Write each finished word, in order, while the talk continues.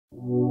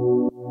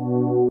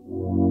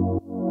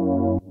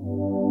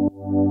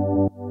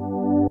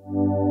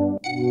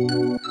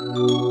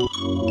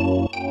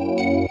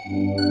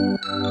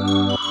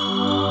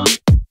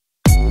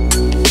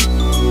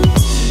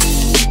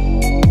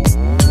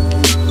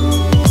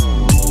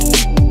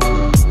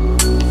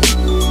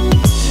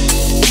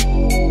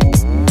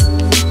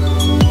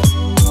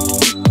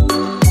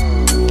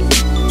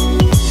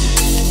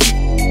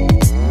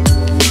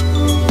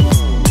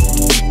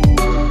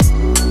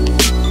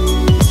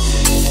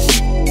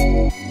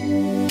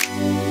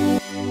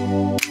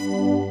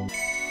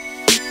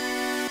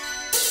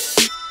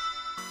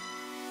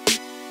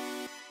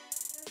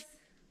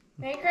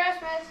Merry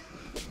Christmas.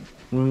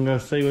 We're gonna go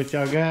see what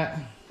y'all got.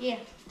 Yeah,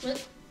 look,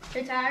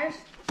 the tires.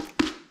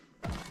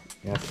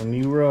 Got some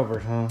new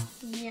rubbers, huh?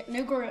 Yeah,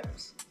 new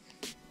grips.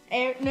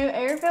 New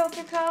air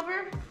filter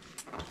cover.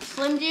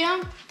 Slim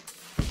Jim.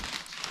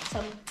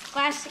 Some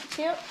plastic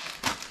chip.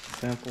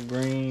 Simple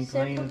green,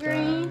 Simple clean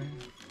green.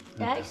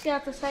 tire. That's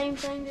got the same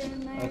thing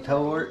in there. A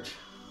torch.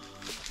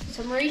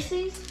 Some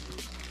Reese's.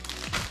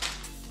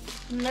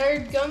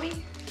 Nerd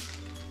gummy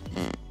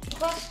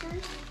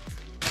clusters.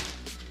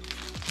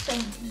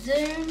 Some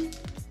Zoom.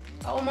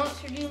 Old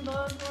Monster June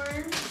bug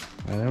worms.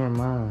 Oh, never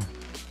mind.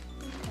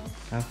 Okay.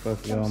 I'm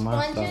supposed to go Some on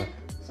my sponges.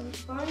 stuff. Some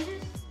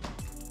sponges.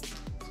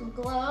 Some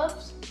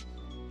gloves.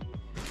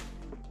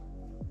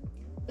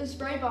 A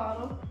spray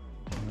bottle.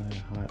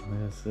 Hot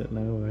mess sitting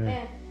over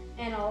there.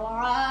 And a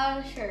lot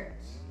of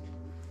shirts.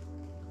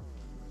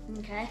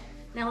 Okay,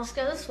 now let's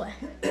go this way.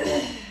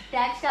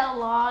 Dad's got a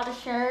lot of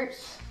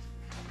shirts,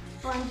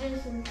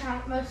 sponges, and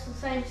kind of most of the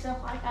same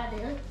stuff like I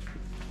did.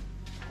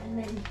 And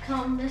then you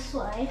come this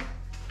way.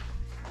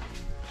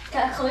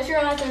 Gotta close your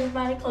eyes,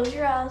 everybody. Close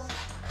your eyes.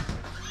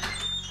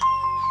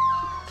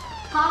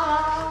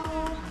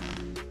 Hello.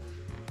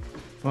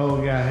 What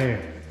we got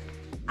here?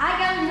 I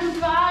got a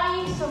new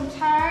body, some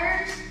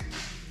tires,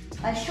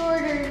 a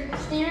shorter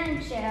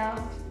steering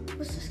shaft.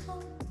 What's this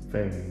called?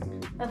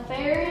 Fairing. A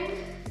fairing.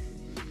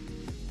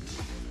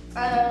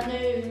 A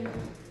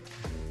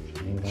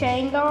new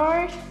chain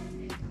guard.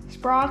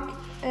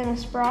 And a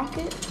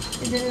sprocket.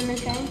 Is it a new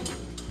chain?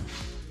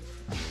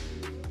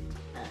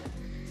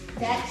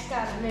 Dad's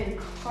got a new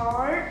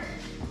cart.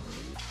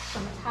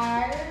 Some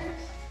tires.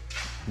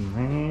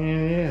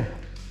 Man, yeah.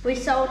 We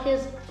sold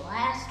his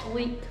last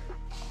week.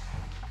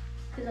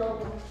 His old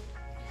one.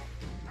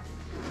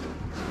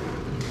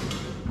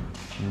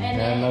 And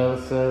Got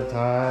another set of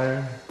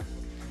tires.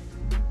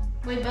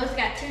 We both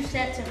got 2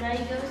 sets of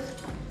Legos.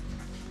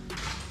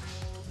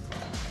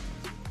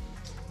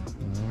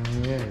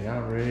 Yeah,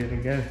 y'all ready to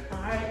go?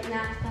 Alright,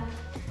 now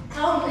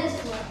come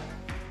this way.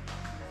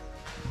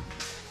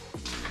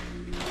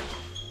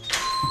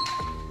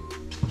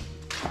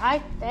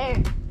 Right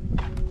there.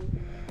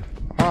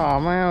 Oh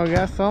man, we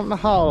got something to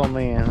haul them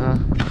in, huh?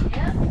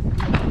 Yep.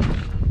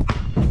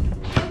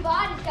 Your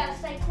body's got to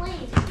stay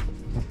clean.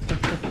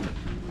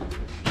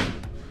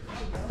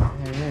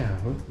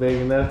 Yeah, it's big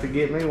enough to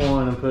get me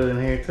one and put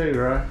in here too,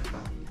 right?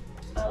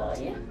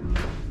 Yeah.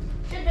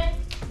 Should be.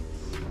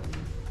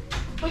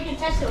 We can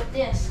test it with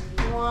this.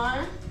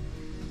 One.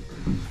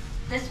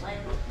 This way,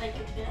 make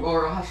it fit.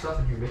 Well, I'll have stuff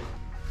in here, bitch.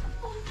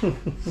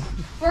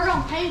 We're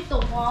gonna paint the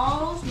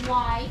walls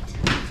white.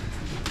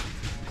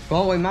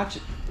 Well, we match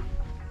it.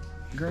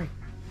 Great.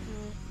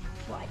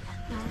 White.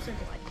 No, I said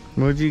white.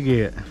 What'd you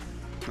get?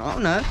 I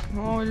don't know.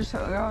 Oh, we just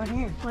go in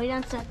here. We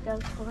done set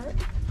those for it.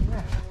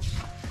 Yeah.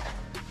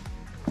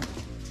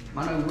 I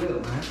know Will,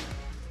 man.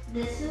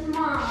 This is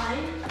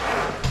mine.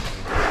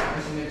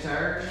 There's some new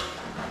tires.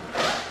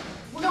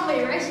 We're gonna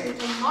be racing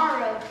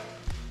tomorrow.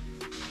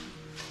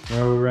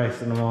 Where are we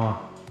racing tomorrow?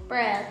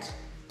 Brad's.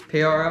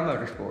 PRL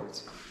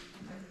Motorsports.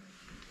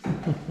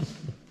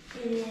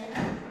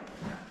 Yeah.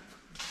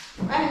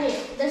 Right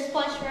here. This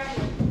place right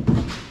here.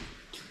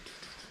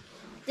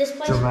 This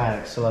place.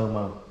 Dramatic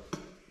slow-mo.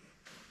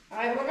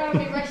 Alright, we're gonna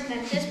be racing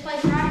at this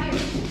place right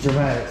here.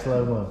 Dramatic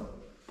slow-mo.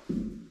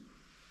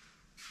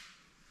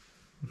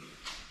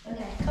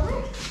 Okay, come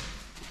here.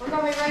 We're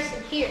gonna be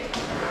racing here.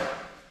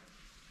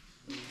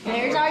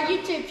 There's our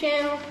YouTube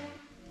channel.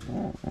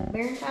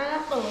 Barrentine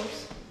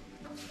Outdoors.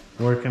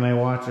 Where can they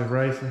watch us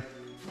racing?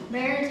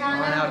 Barrentine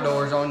On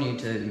Outdoors on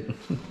YouTube.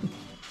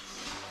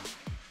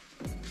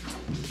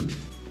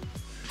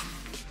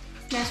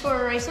 That's where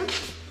we're racing.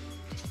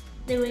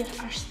 Then we got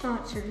our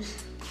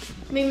sponsors.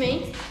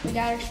 Mimi. We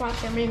got our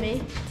sponsor,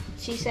 Mimi.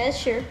 She says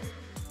sure.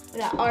 We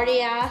got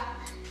RDI,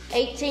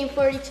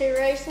 1842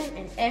 Racing,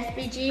 and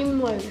FBG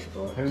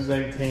Motorsport. Who's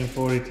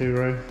 1842,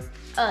 Ray?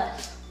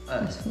 Us.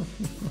 Us.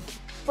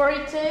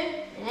 42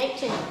 and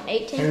 18.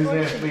 Who's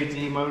 1842.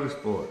 FBG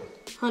Motorsport?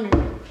 100.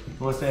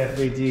 What's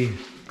FBG?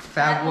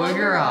 Fat Boy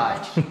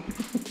Garage.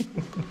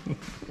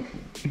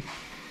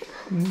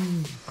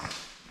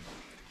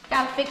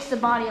 Gotta fix the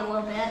body a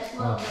little bit.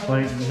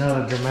 Wait,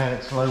 another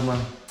dramatic slow-mo.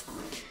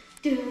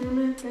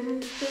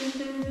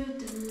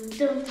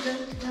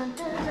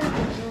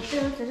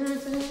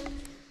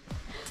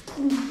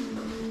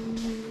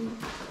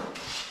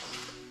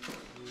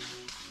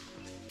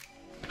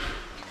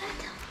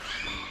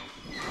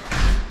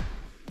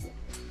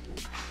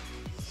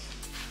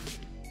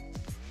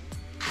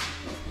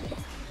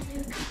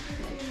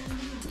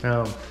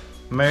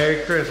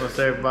 Merry Christmas,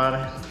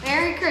 everybody.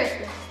 Merry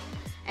Christmas.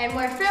 And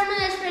we're filming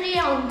this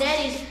video on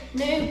Daddy's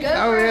new GoPro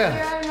Oh,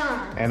 yeah. Hero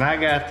 9. And I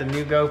got the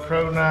new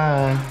GoPro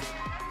 9.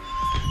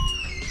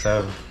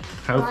 So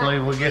hopefully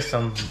we'll get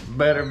some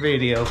better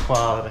video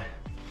quality.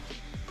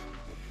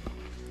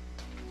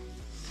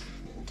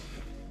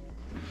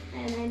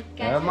 And then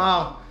Come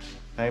on.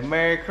 Hey,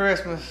 Merry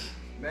Christmas.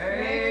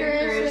 Merry